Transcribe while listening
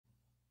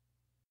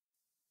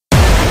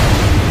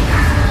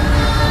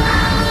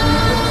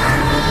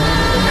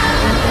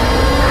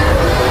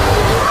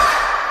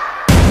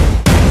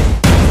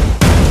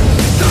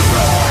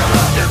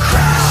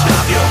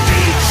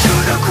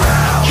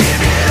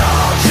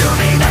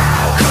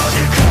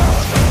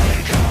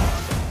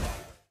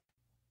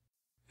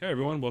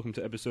everyone, welcome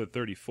to episode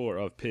 34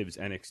 of Piv's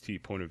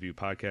NXT Point of View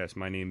podcast.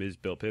 My name is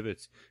Bill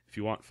Pivets. If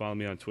you want, follow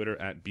me on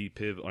Twitter at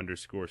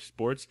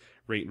bpiv_sports.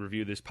 Rate and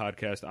review this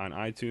podcast on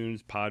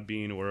iTunes,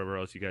 Podbean, or wherever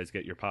else you guys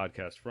get your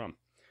podcast from.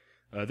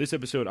 This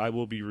episode, I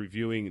will be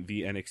reviewing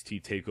the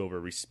NXT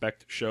TakeOver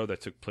Respect show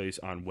that took place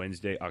on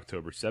Wednesday,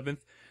 October 7th.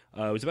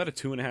 It was about a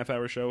 2.5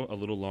 hour show, a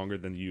little longer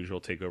than the usual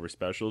TakeOver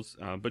specials,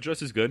 but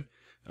just as good.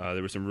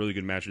 There were some really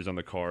good matches on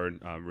the card,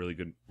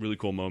 really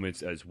cool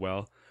moments as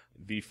well.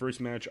 The first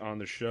match on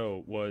the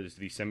show was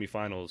the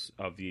semifinals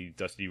of the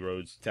Dusty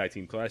Rhodes Tag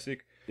Team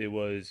Classic. It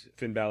was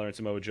Finn Balor and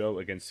Samoa Joe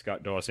against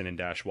Scott Dawson and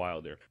Dash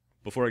Wilder.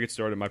 Before I get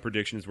started, my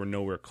predictions were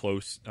nowhere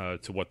close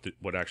to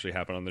what actually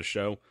happened on the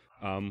show,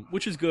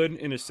 which is good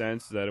in a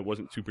sense that it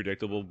wasn't too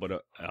predictable,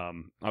 but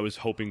I was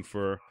hoping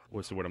for,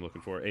 what's the word I'm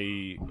looking for,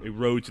 a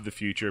road to the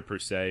future, per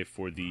se,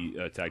 for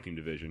the tag team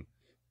division.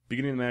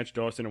 Beginning of the match,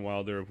 Dawson and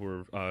Wilder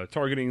were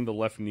targeting the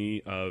left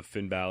knee of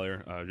Finn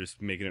Balor, just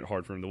making it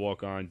hard for him to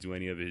walk on, do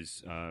any of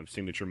his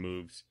signature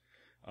moves.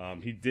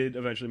 He did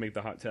eventually make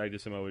the hot tag to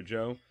Samoa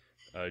Joe.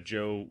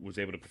 Joe was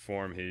able to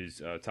perform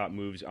his top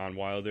moves on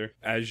Wilder.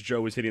 As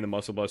Joe was hitting the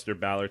Muscle Buster,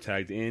 Balor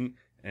tagged in,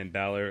 and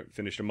Balor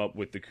finished him up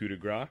with the coup de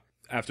grace.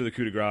 After the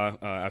coup de grace,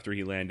 after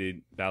he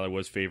landed, Balor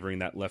was favoring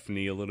that left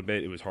knee a little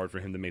bit. It was hard for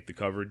him to make the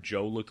cover.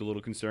 Joe looked a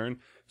little concerned.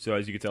 So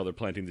as you can tell, they're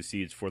planting the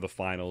seeds for the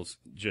finals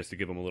just to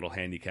give him a little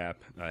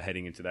handicap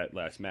heading into that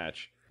last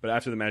match. But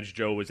after the match,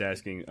 Joe was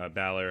asking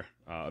Balor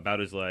about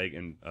his leg,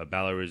 and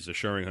Balor was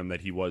assuring him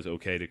that he was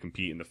okay to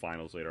compete in the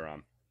finals later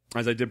on.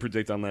 As I did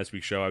predict on last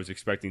week's show, I was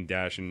expecting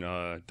Dash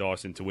and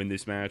Dawson to win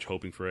this match,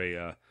 hoping for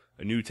a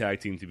new tag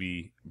team to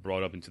be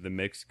brought up into the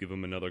mix, give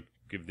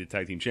the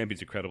tag team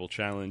champions a credible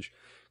challenge.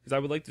 Because I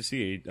would like to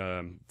see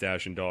a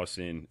Dash and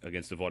Dawson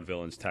against the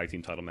Vaudevillains tag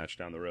team title match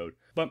down the road.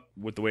 But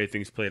with the way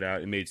things played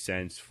out, it made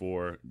sense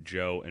for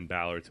Joe and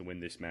Balor to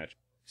win this match.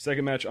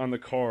 Second match on the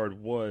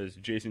card was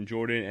Jason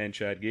Jordan and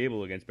Chad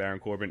Gable against Baron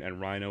Corbin and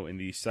Rhino in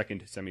the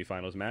second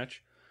semifinals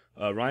match.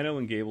 Rhino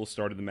and Gable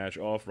started the match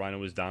off. Rhino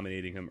was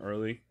dominating him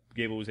early.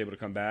 Gable was able to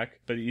come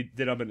back, but he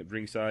did up at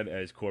ringside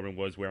as Corbin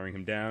was wearing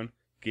him down.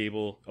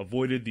 Gable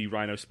avoided the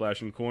Rhino splash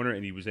in the corner,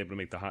 and he was able to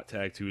make the hot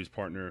tag to his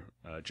partner,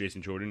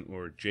 Jason Jordan,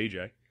 or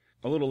JJ.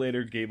 A little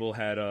later, Gable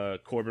had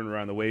Corbin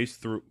around the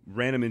waist,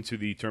 ran him into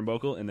the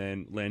turnbuckle, and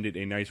then landed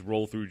a nice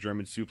roll-through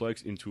German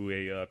suplex into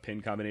a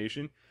pin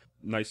combination.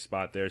 Nice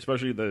spot there,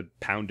 especially the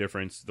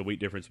weight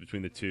difference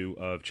between the two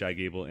of Chad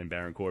Gable and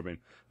Baron Corbin.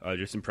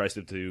 Just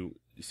impressive to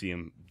see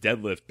him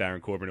deadlift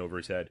Baron Corbin over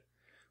his head.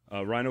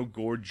 Rhino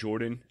gored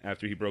Jordan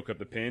after he broke up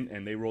the pin,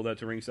 and they rolled out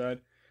to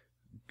ringside.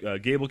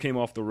 Gable came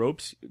off the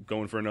ropes,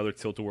 going for another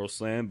tilt-a-whirl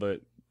slam,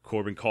 but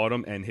Corbin caught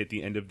him and hit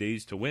the end of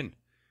days to win.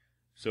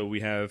 So we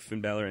have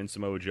Finn Balor and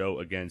Samoa Joe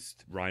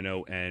against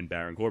Rhino and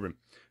Baron Corbin.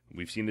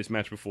 We've seen this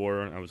match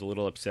before. I was a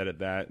little upset at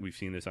that. We've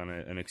seen this on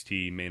an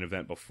NXT main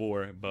event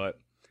before, but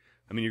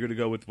I mean, you're going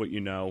to go with what you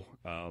know.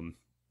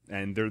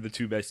 And they're the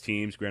two best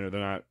teams. Granted,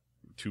 they're not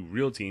two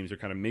real teams. They're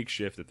kind of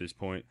makeshift at this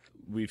point.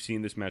 We've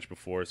seen this match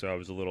before, so I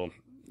was a little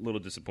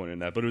disappointed in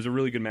that. But it was a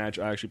really good match.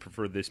 I actually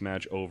preferred this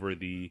match over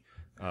the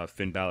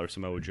Finn Balor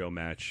Samoa Joe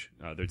match,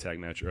 their tag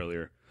match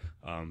earlier.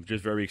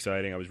 Just very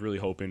exciting. I was really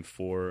hoping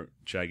for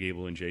Chad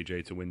Gable and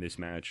JJ to win this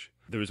match.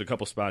 There was a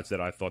couple spots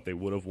that I thought they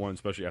would have won,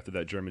 especially after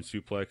that German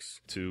suplex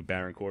to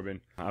Baron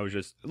Corbin. I was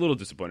just a little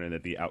disappointed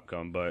at the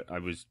outcome, but I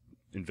was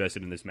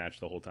invested in this match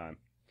the whole time.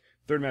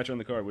 Third match on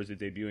the card was the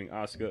debuting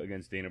Asuka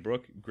against Dana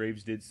Brooke.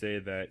 Graves did say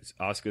that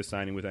Asuka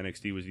signing with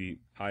NXT was the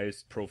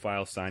highest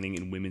profile signing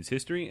in women's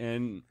history,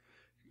 and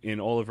in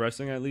all of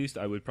wrestling at least,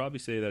 I would probably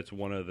say that's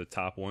one of the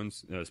top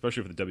ones,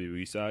 especially for the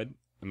WWE side.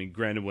 I mean,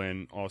 granted,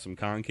 when Awesome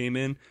Khan came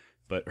in,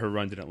 but her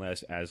run didn't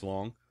last as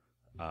long.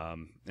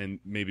 And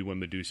maybe when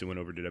Medusa went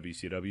over to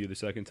WCW the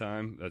second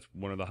time, that's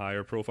one of the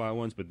higher profile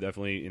ones, but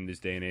definitely in this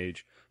day and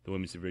age, the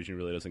women's division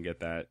really doesn't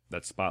get that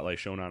spotlight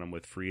shown on them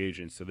with free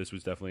agents. So this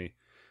was definitely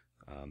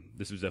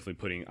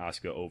putting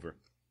Asuka over.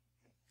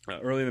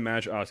 Early in the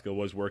match, Asuka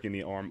was working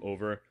the arm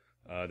over.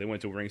 They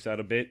went to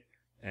ringside a bit,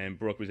 and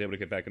Brooke was able to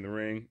get back in the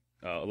ring,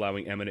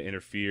 allowing Emma to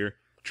interfere,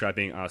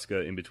 trapping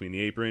Asuka in between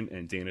the apron,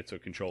 and Dana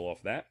took control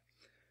off that.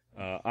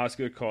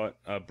 Asuka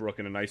caught Brooke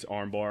in a nice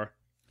armbar.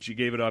 She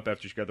gave it up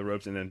after she got the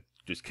ropes and then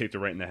just kicked her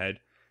right in the head.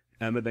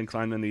 Emma then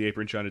climbed on the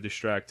apron trying to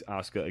distract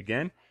Asuka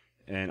again,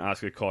 and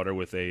Asuka caught her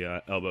with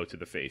a elbow to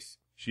the face.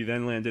 She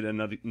then landed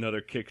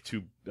another kick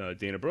to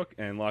Dana Brooke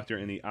and locked her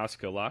in the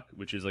Asuka lock,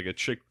 which is like a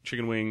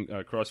chicken wing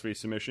crossface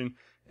submission,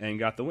 and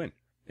got the win.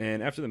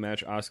 And after the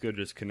match, Asuka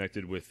just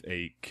connected with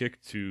a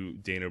kick to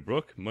Dana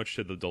Brooke, much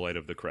to the delight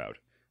of the crowd.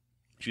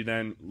 She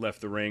then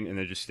left the ring and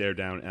then just stared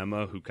down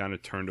Emma, who kind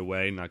of turned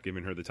away, not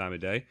giving her the time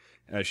of day,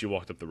 as she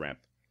walked up the ramp.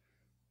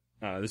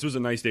 This was a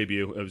nice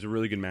debut. It was a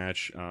really good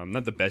match.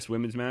 Not the best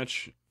women's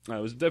match.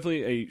 It was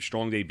definitely a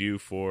strong debut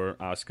for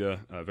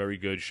Asuka. A very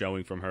good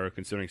showing from her,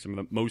 considering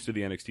most of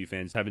the NXT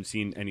fans haven't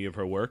seen any of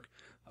her work.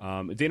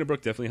 Dana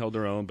Brooke definitely held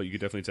her own, but you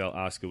could definitely tell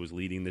Asuka was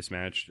leading this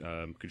match,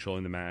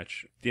 controlling the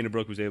match. Dana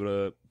Brooke was able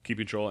to keep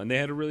control, and they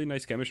had a really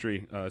nice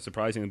chemistry,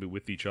 surprisingly,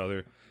 with each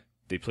other.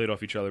 They played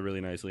off each other really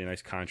nicely, a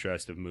nice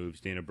contrast of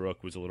moves. Dana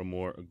Brooke was a little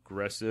more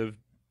aggressive.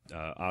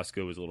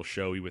 Asuka was a little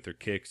showy with her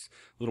kicks,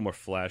 a little more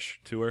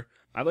flash to her.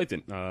 I liked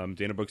it.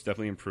 Dana Brooke's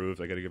definitely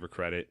improved. I got to give her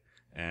credit.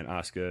 And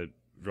Asuka,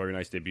 very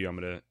nice debut. I'm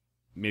going to,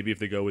 maybe if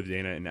they go with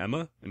Dana and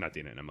Emma, not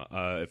Dana and Emma,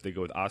 if they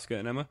go with Asuka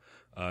and Emma,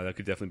 that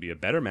could definitely be a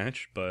better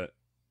match, but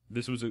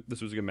this was a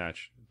good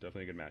match.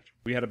 Definitely a good match.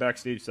 We had a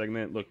backstage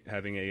segment,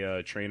 having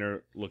a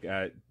trainer look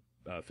at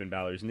Finn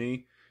Balor's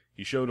knee.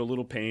 He showed a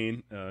little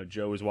pain.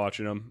 Joe was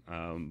watching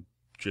him,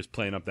 just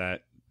playing up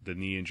the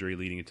knee injury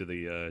leading into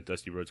the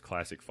Dusty Rhodes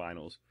Classic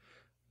Finals.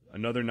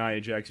 Another Nia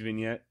Jax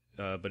vignette,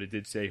 but it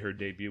did say her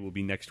debut will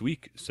be next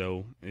week,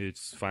 so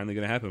it's finally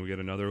going to happen. We got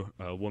another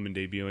woman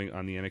debuting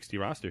on the NXT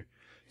roster.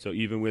 So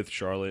even with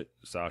Charlotte,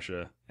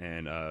 Sasha,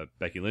 and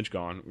Becky Lynch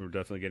gone, we're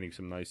definitely getting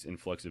some nice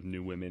influx of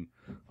new women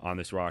on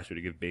this roster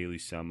to give Bayley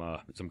some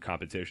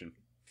competition.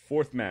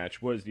 Fourth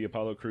match was the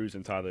Apollo Crews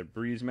and Tyler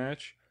Breeze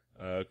match.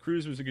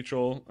 Crews was in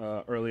control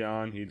early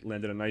on. He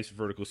landed a nice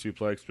vertical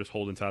suplex, just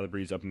holding Tyler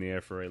Breeze up in the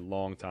air for a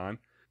long time.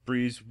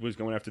 Breeze was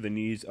going after the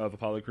knees of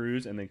Apollo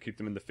Crews and then kicked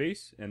him in the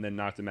face and then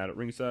knocked him out at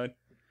ringside.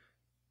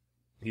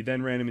 He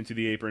then ran him into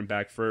the apron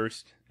back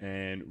first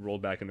and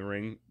rolled back in the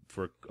ring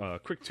for a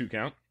quick 2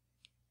 count.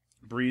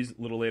 Breeze,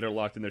 a little later,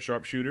 locked in the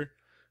sharpshooter.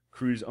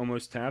 Crews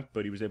almost tapped,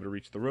 but he was able to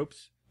reach the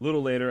ropes. A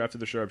little later, after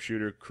the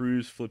sharpshooter,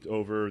 Crews flipped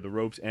over the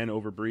ropes and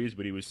over Breeze,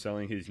 but he was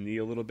selling his knee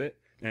a little bit.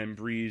 And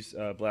Breeze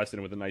blasted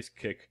him with a nice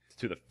kick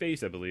to the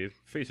face, I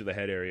believe, face of the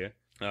head area,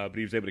 but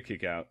he was able to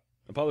kick out.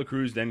 Apollo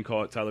Crews then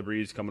caught Tyler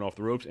Breeze coming off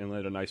the ropes and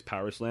landed a nice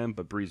power slam,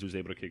 but Breeze was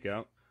able to kick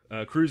out.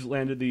 Crews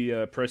landed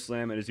the press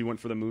slam, and as he went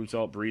for the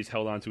moonsault, Breeze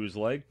held onto his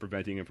leg,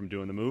 preventing him from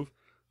doing the move.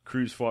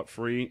 Crews fought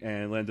free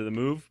and landed the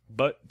move,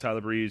 but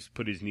Tyler Breeze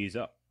put his knees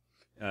up.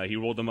 He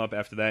rolled them up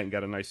after that and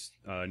got a nice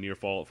near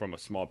fall from a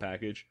small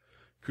package.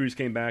 Crews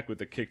came back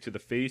with a kick to the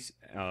face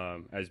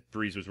as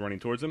Breeze was running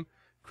towards him.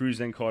 Crews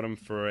then caught him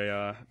for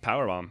a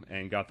powerbomb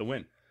and got the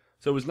win.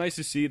 So it was nice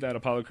to see that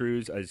Apollo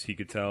Crews, as he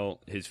could tell,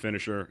 his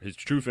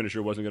true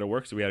finisher wasn't going to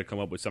work, so we had to come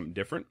up with something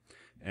different.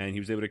 And he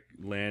was able to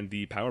land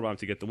the powerbomb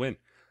to get the win.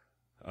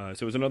 So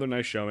it was another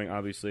nice showing,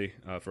 obviously,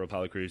 for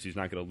Apollo Crews. He's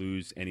not going to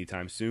lose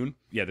anytime soon.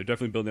 Yeah, they're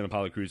definitely building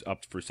Apollo Crews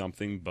up for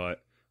something,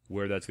 but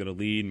where that's going to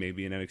lead,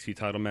 maybe an NXT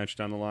title match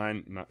down the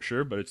line, I'm not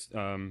sure, but it's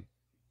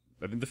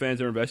I think the fans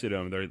are invested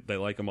in him. They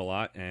like him a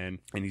lot, and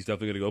he's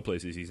definitely going to go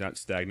places. He's not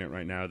stagnant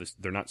right now.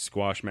 They're not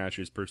squash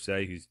matches per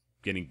se. He's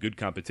getting good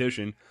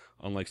competition,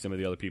 unlike some of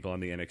the other people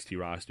on the NXT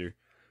roster.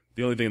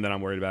 The only thing that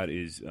I'm worried about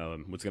is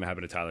what's going to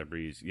happen to Tyler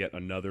Breeze. Yet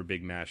another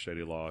big match that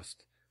he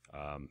lost.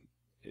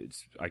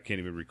 I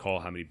can't even recall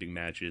how many big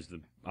matches.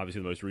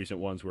 Obviously, the most recent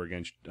ones were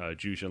against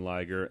Jushin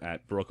Liger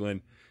at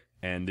Brooklyn,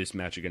 and this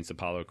match against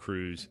Apollo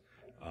Crews.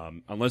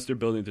 Unless they're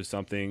building to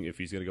something, if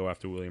he's going to go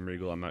after William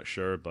Regal, I'm not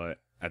sure. But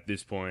at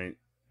this point,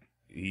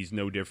 he's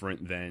no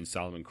different than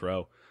Solomon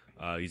Crowe.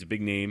 He's a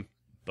big name,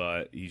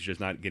 but he's just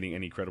not getting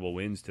any credible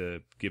wins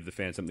to give the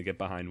fans something to get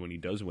behind when he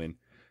does win.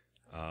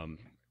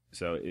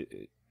 So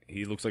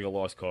he looks like a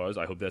lost cause.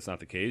 I hope that's not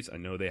the case. I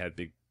know they had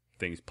big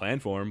things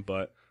planned for him,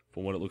 but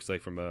from what it looks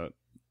like from a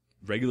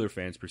regular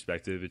fan's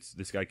perspective,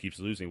 this guy keeps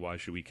losing. Why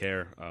should we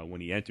care when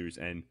he enters?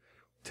 And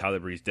Tyler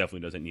Breeze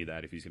definitely doesn't need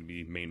that if he's going to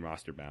be main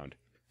roster bound.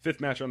 Fifth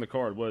match on the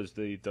card was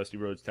the Dusty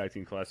Rhodes Tag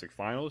Team Classic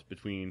Finals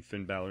between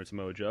Finn Balor and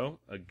Samoa Joe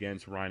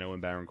against Rhino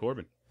and Baron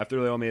Corbin.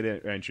 After they all made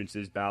their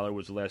entrances, Balor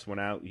was the last one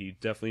out. He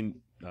definitely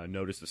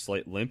noticed a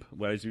slight limp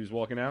as he was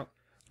walking out,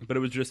 but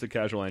it was just a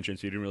casual entrance.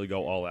 He didn't really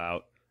go all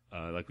out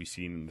like we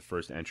seen in the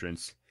first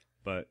entrance,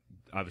 but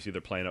obviously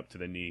they're playing up to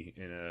the knee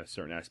in a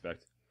certain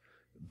aspect.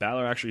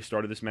 Balor actually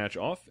started this match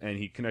off, and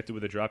he connected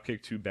with a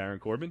dropkick to Baron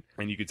Corbin,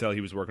 and you could tell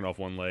he was working off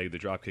one leg. The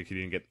dropkick, he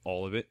didn't get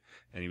all of it,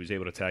 and he was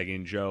able to tag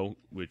in Joe,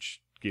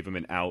 which gave him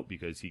an out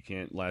because he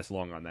can't last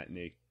long on that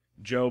knee.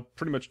 Joe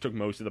pretty much took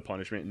most of the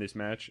punishment in this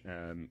match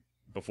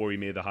before he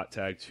made the hot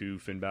tag to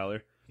Finn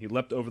Balor. He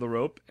leapt over the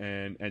rope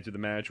and entered the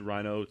match.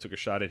 Rhino took a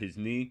shot at his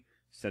knee,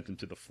 sent him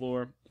to the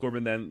floor.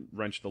 Corbin then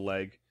wrenched the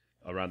leg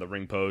around the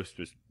ring post,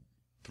 just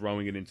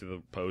throwing it into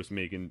the post,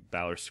 making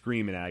Balor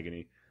scream in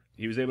agony.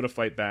 He was able to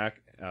fight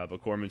back,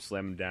 but Corbin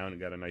slammed him down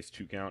and got a nice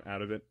 2 count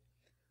out of it.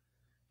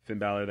 Finn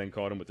Balor then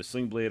caught him with the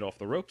sling blade off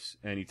the ropes,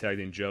 and he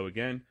tagged in Joe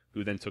again,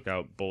 who then took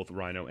out both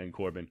Rhino and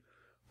Corbin.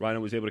 Rhino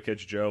was able to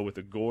catch Joe with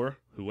a gore,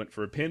 who went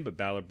for a pin, but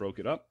Balor broke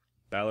it up.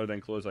 Balor then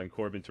clotheslined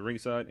Corbin to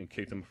ringside and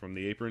kicked him from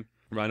the apron.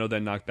 Rhino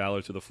then knocked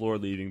Balor to the floor,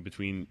 leaving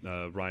between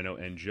Rhino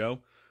and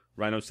Joe.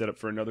 Rhino set up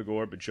for another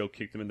gore, but Joe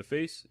kicked him in the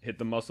face, hit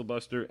the muscle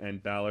buster,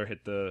 and Balor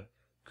hit the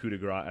coup de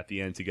grace at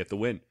the end to get the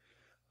win.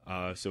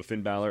 So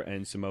Finn Balor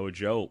and Samoa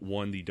Joe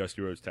won the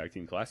Dusty Rhodes Tag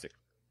Team Classic.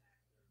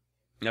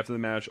 After the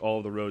match, all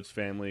of the Rhodes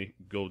family,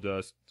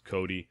 Goldust,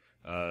 Cody,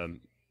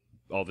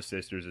 all the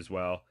sisters as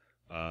well,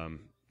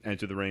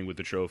 entered the ring with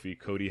the trophy.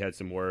 Cody had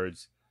some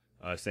words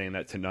saying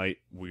that tonight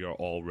we are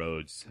all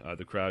Rhodes.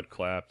 The crowd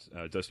clapped.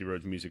 Dusty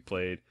Rhodes music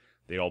played.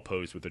 They all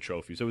posed with the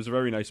trophy. So it was a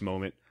very nice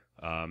moment.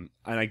 And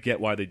I get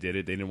why they did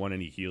it. They didn't want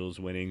any heels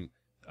winning.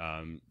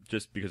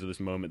 Just because of this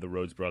moment, the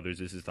Rhodes brothers,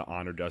 this is to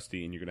honor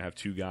Dusty, and you're going to have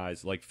two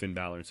guys like Finn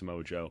Balor and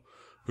Samoa Joe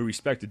who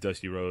respected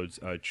Dusty Rhodes,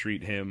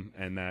 treat him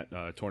and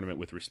that tournament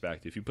with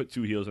respect. If you put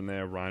two heels in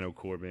there, Rhino,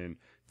 Corbin,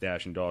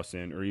 Dash, and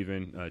Dawson, or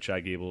even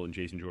Chad Gable and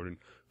Jason Jordan,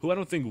 who I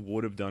don't think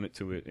would have done it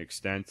to an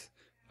extent,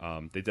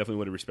 they definitely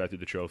would have respected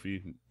the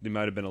trophy. They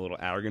might have been a little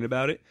arrogant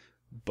about it,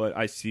 but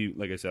I see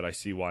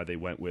why they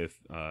went with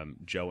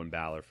Joe and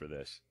Balor for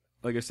this.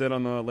 Like I said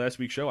on the last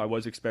week's show, I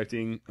was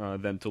expecting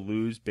them to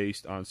lose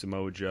based on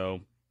Samoa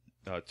Joe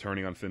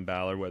turning on Finn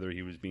Balor, whether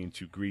he was being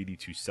too greedy,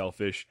 too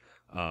selfish,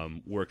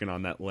 working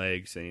on that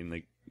leg, saying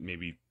like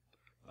maybe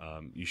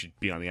you should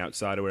be on the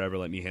outside or whatever,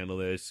 let me handle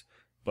this.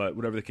 But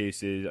whatever the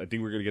case is, I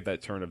think we're going to get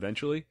that turn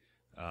eventually.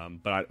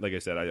 But like I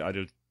said, I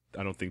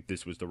don't think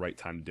this was the right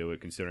time to do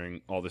it,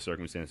 considering all the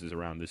circumstances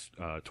around this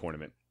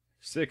tournament.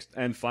 Sixth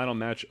and final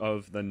match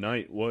of the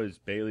night was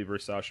Bayley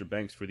versus Sasha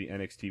Banks for the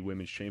NXT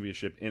Women's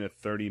Championship in a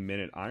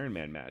 30-minute Iron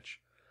Man match.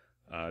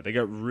 They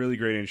got really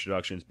great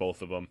introductions,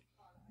 both of them.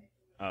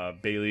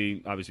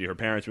 Bayley, obviously her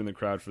parents were in the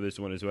crowd for this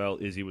one as well.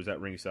 Izzy was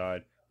at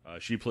ringside.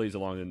 She plays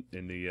along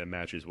in the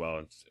match as well.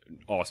 It's an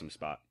awesome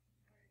spot.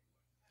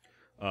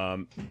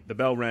 The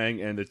bell rang,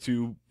 and the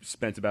two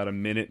spent about a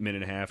minute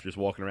and a half just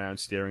walking around,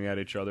 staring at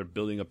each other,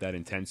 building up that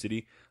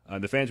intensity.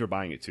 The fans were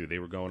buying it too. They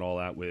were going all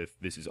out with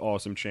 "This is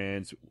awesome"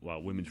 chants,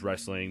 women's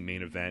wrestling,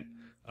 main event.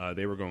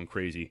 They were going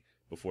crazy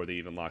before they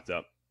even locked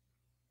up.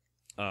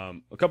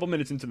 A couple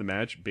minutes into the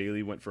match,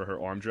 Bayley went for her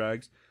arm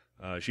drags.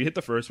 She hit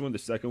the first one. The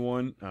second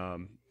one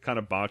kind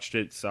of botched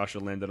it. Sasha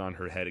landed on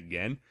her head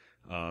again,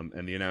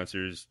 and the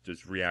announcers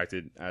just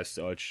reacted as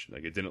such.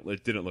 Like it didn't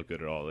look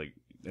good at all.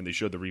 And they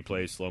showed the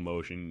replay, slow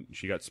motion.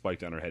 She got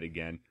spiked on her head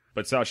again.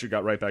 But Sasha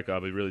got right back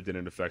up. It really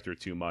didn't affect her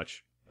too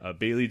much.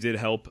 Bayley did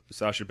help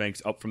Sasha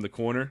Banks up from the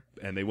corner,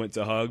 and they went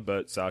to hug,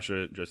 but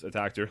Sasha just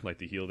attacked her like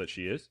the heel that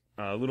she is.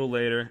 A little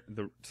later,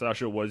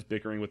 Sasha was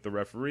bickering with the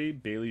referee.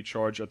 Bayley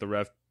charged at the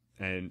ref,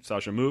 and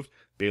Sasha moved.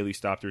 Bayley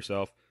stopped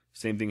herself.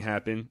 Same thing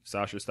happened.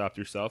 Sasha stopped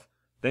herself.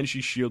 Then she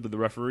shielded the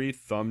referee,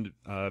 thumbed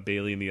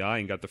Bayley in the eye,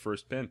 and got the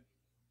first pin,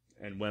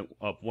 and went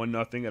up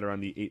 1-0 at around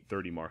the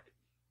 8:30 mark.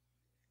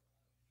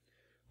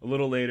 A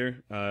little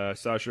later,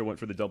 Sasha went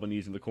for the double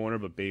knees in the corner,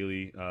 but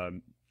Bayley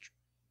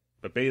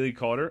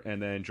caught her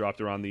and then dropped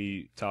her on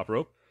the top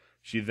rope.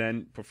 She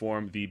then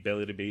performed the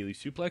belly to Bayley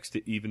suplex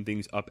to even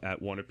things up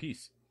at 1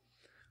 apiece.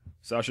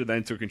 Sasha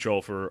then took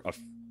control for a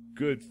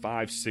good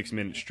 5-6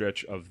 minute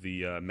stretch of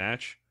the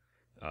match,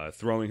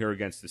 throwing her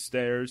against the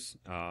stairs.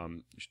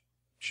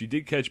 She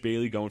did catch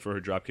Bayley going for her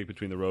dropkick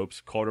between the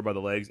ropes, caught her by the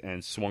legs,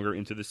 and swung her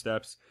into the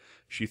steps.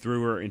 She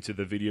threw her into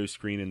the video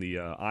screen in the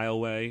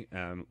aisleway,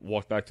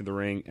 walked back to the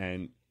ring,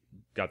 and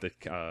got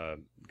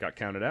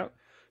counted out.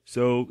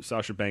 So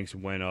Sasha Banks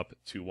went up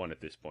 2-1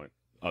 at this point.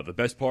 The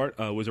best part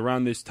was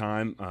around this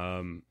time.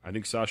 I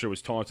think Sasha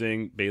was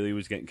taunting. Bayley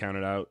was getting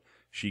counted out.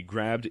 She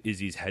grabbed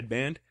Izzy's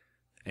headband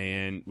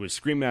and was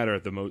screaming at her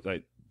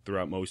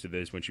throughout most of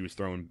this when she was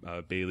throwing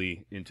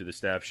Bayley into the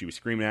steps. She was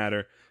screaming at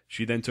her.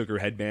 She then took her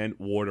headband,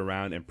 wore it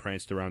around, and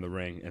pranced around the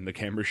ring. And the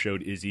camera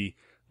showed Izzy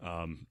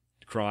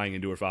crying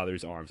into her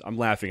father's arms. I'm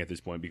laughing at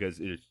this point because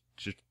it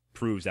just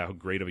proves how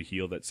great of a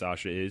heel that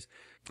Sasha is.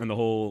 And the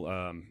whole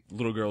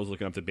little girls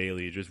looking up to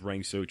Bayley, it just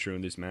rang so true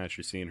in this match.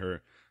 Just seeing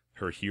her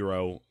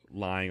hero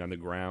lying on the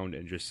ground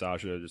and just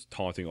Sasha just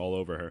taunting all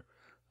over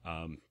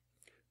her.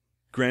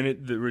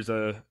 Granted, there was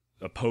a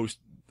post,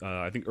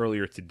 I think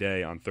earlier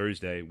today on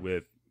Thursday,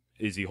 with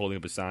Izzy holding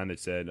up a sign that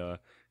said,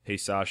 "Hey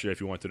Sasha, if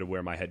you wanted to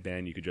wear my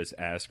headband, you could just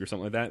ask," or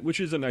something like that,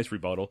 which is a nice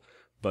rebuttal.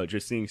 But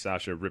just seeing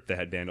Sasha rip the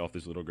headband off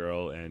this little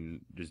girl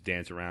and just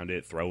dance around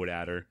it, throw it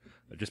at her,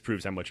 it just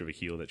proves how much of a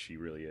heel that she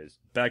really is.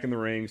 Back in the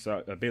ring,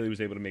 Bayley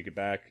was able to make it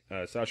back.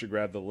 Sasha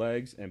grabbed the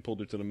legs and pulled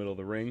her to the middle of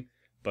the ring,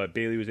 but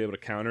Bayley was able to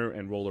counter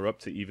and roll her up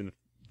to even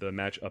the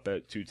match up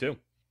at 2-2.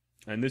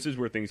 And this is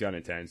where things got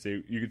intense.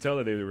 You could tell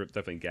that they were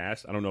definitely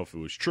gassed. I don't know if it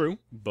was true,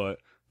 but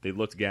they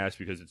looked gassed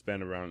because it's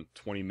been around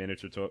 20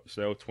 minutes or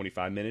so,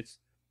 25 minutes.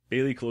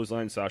 Bayley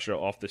clotheslined Sasha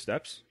off the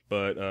steps,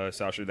 but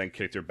Sasha then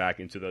kicked her back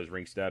into those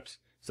ring steps.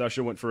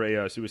 Sasha went for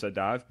a suicide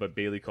dive, but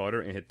Bayley caught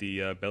her and hit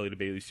the belly to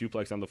Bayley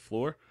suplex on the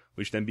floor,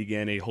 which then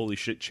began a holy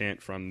shit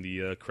chant from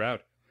the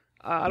crowd.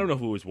 I don't know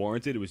if it was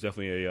warranted. It was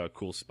definitely a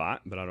cool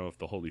spot, but I don't know if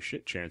the holy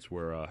shit chants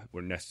were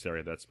necessary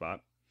at that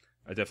spot.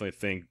 I definitely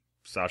think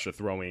Sasha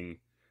throwing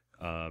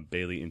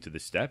Bayley into the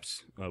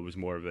steps was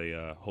more of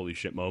a holy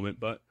shit moment,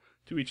 but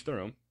to each their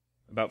own.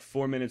 About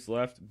 4 minutes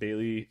left,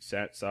 Bayley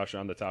sat Sasha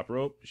on the top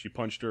rope. She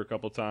punched her a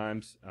couple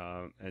times,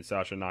 and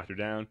Sasha knocked her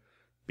down.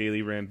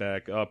 Bayley ran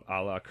back up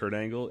a la Kurt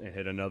Angle and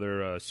hit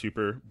another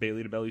super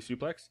Bayley to belly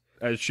suplex.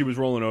 As she was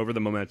rolling over, the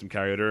momentum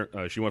carried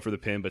her. She went for the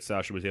pin, but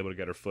Sasha was able to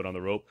get her foot on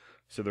the rope,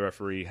 so the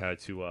referee had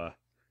to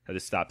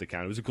stop the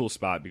count. It was a cool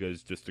spot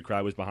because just the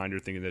crowd was behind her,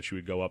 thinking that she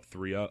would go up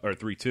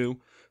 3-2,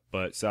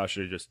 but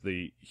Sasha, just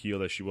the heel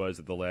that she was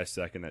at the last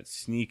second, that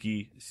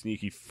sneaky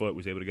foot,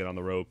 was able to get on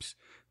the ropes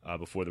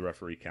before the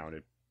referee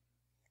counted.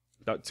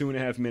 About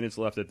 2.5 minutes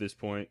left at this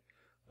point.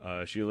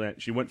 She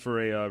went for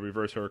a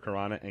reverse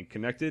hurricanrana and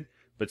connected,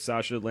 but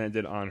Sasha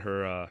landed on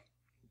her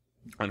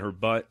on her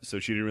butt, so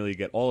she didn't really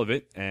get all of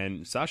it.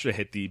 And Sasha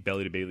hit the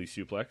belly to Bayley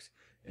suplex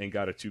and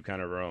got a 2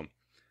 count of her own.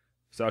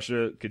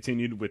 Sasha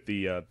continued with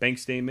the bank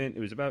statement. It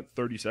was about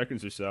 30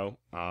 seconds or so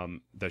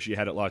that she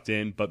had it locked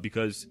in, but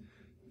because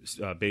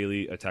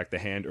Bayley attacked the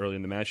hand early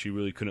in the match, she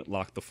really couldn't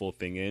lock the full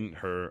thing in.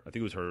 I think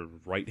it was her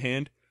right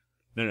hand.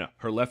 No,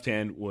 her left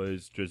hand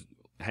was just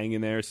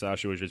hanging there.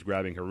 Sasha was just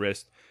grabbing her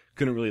wrist.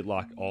 Couldn't really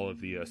lock all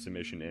of the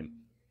submission in.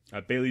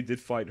 Bayley did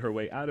fight her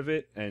way out of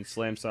it and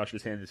slammed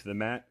Sasha's hand into the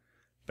mat.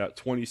 About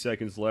 20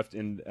 seconds left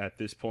at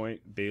this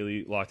point.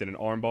 Bayley locked in an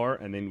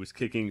armbar and then was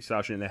kicking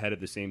Sasha in the head at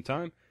the same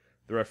time.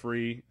 The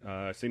referee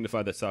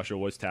signified that Sasha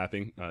was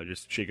tapping,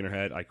 just shaking her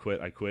head. I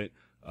quit.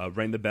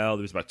 Rang the bell.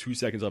 There was about 2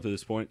 seconds left at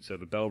this point, so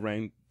the bell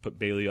rang, put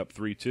Bayley up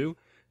 3-2,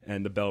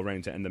 and the bell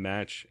rang to end the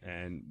match,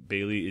 and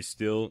Bayley is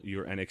still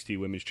your NXT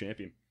Women's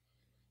Champion.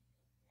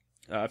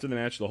 After the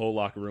match, the whole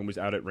locker room was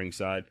out at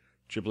ringside.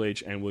 Triple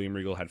H and William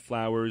Regal had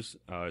flowers.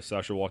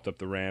 Sasha walked up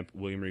the ramp.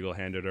 William Regal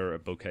handed her a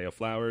bouquet of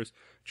flowers.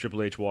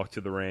 Triple H walked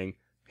to the ring,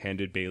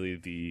 handed Bayley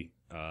the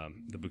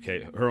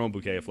bouquet, her own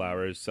bouquet of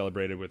flowers,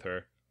 celebrated with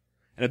her.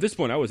 And at this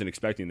point, I wasn't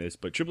expecting this,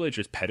 but Triple H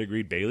just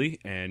pedigreed Bayley,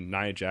 and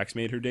Nia Jax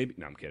made her debut.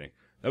 No, I'm kidding.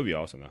 That would be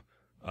awesome,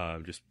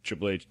 though. Just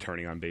Triple H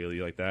turning on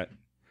Bayley like that.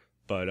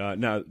 But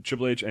no,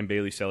 Triple H and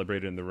Bayley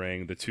celebrated in the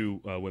ring. The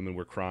two women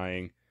were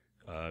crying.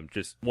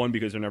 Just one,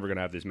 because they're never going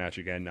to have this match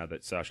again now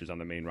that Sasha's on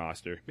the main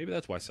roster. Maybe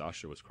that's why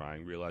Sasha was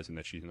crying, realizing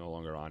that she's no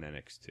longer on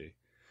NXT.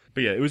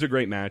 But yeah, it was a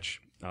great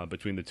match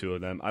between the two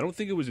of them. I don't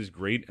think it was as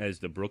great as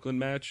the Brooklyn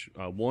match.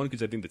 One,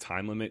 because I think the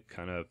time limit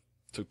kind of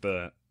took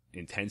the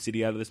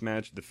intensity out of this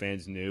match. The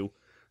fans knew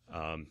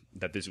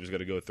that this was going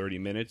to go 30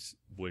 minutes,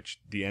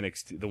 which the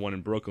one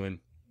in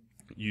Brooklyn,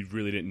 you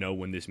really didn't know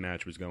when this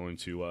match was going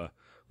to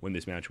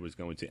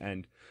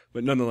end.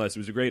 But nonetheless, it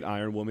was a great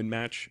Iron Woman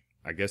match.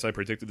 I guess I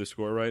predicted the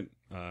score right,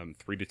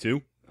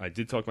 3-2. I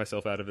did talk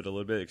myself out of it a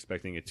little bit,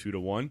 expecting it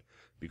 2-1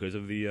 because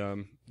of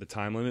the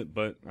time limit.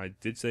 But I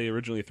did say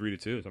originally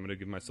 3-2, so I'm going to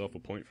give myself a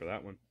point for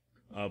that one.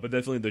 But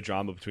definitely the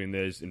drama between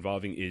this,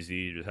 involving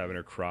Izzy, just having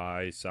her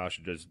cry,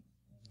 Sasha just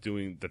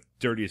doing the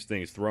dirtiest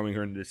things, throwing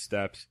her into the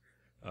steps,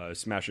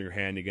 smashing her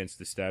hand against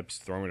the steps,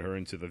 throwing her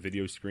into the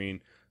video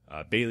screen.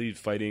 Bayley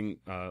fighting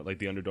like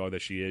the underdog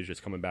that she is,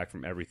 just coming back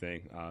from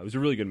everything. It was a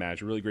really good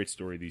match, a really great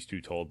story these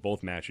two told,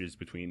 both matches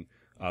between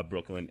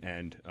Brooklyn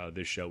and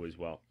this show as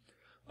well.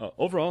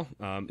 Overall,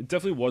 it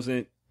definitely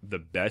wasn't the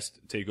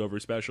best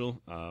TakeOver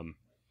special.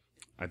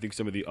 I think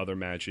some of the other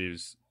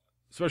matches,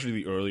 especially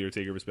the earlier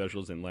TakeOver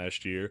specials in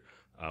last year,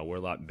 were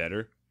a lot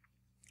better.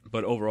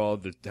 But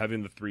overall,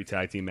 having the 3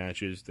 tag team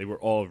matches, they were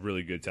all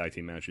really good tag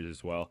team matches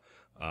as well.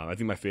 I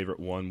think my favorite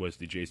one was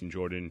the Jason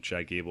Jordan,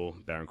 Chad Gable,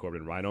 Baron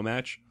Corbin, Rhino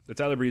match. The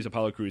Tyler Breeze,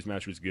 Apollo Crews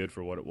match was good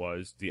for what it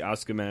was. The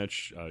Asuka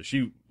match,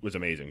 she was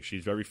amazing.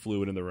 She's very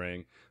fluid in the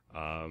ring.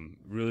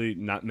 Really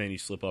not many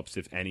slip-ups,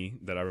 if any,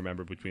 that I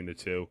remember between the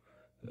two.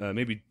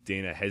 Maybe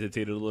Dana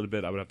hesitated a little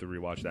bit. I would have to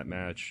rewatch that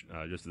match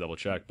just to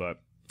double-check,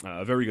 but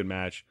a very good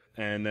match.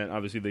 And then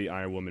obviously the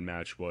Iron Woman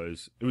match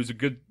was a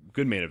good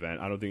main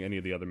event. I don't think any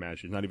of the other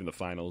matches, not even the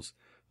finals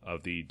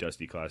of the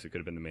Dusty Classic, could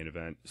have been the main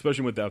event,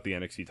 especially without the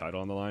NXT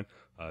title on the line.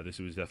 This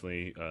was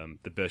definitely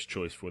the best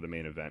choice for the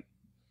main event.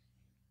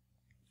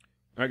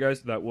 All right,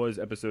 guys, that was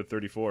episode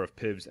 34 of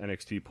Piv's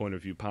NXT Point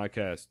of View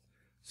podcast.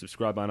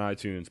 Subscribe on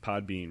iTunes,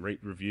 Podbean, rate,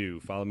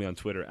 review. Follow me on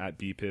Twitter at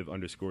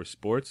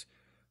bpiv_sports.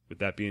 With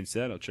that being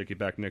said, I'll check you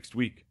back next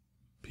week.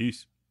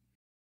 Peace.